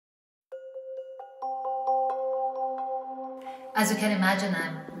As you can imagine,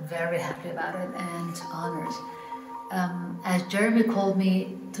 I'm very happy about it and honored. As Jeremy called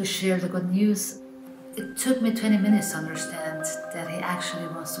me to share the good news, it took me 20 minutes to understand that he actually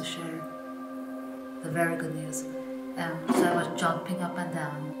wants to share the very good news. So I was jumping up and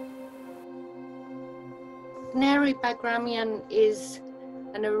down. Nairy Baghramian is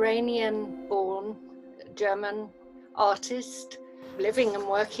an Iranian-born German artist living and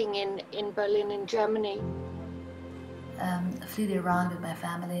working in Berlin in Germany. Flew around with my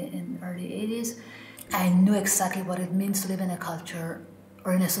family in the early 80s. I knew exactly what it means to live in a culture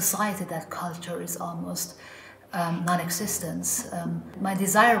or in a society that culture is almost non-existent. My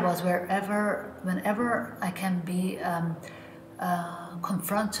desire was whenever I can be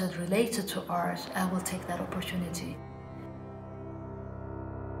confronted, related to art, I will take that opportunity.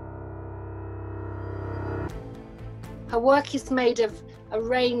 Her work is made of a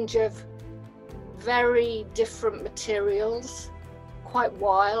range of very different materials, quite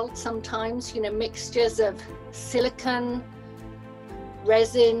wild sometimes, mixtures of silicon,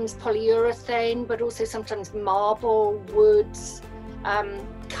 resins, polyurethane, but also sometimes marble, woods,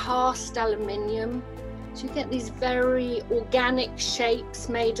 cast aluminium. So you get these very organic shapes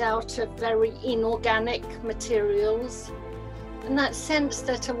made out of very inorganic materials. And that sense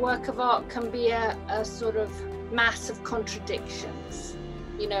that a work of art can be a sort of mass of contradictions.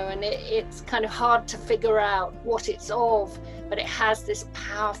 And it's kind of hard to figure out what it's of, but it has this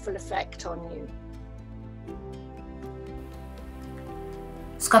powerful effect on you.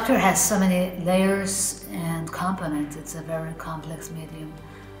 Sculpture has so many layers and components. It's a very complex medium.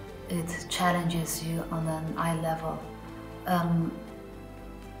 It challenges you on an eye level.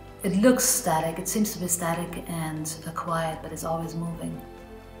 It looks static, it seems to be static and quiet, but it's always moving.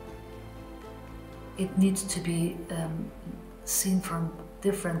 It needs to be seen from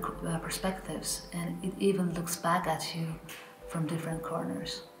different perspectives, and it even looks back at you from different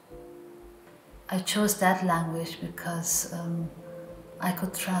corners. I chose that language because I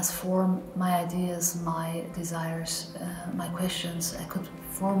could transform my ideas, my desires, my questions. I could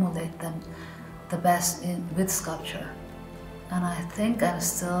formulate them the best with sculpture. And I think I'm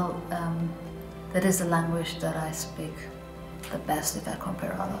still, that is the language that I speak the best if I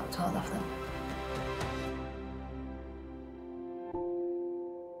compare to all of them.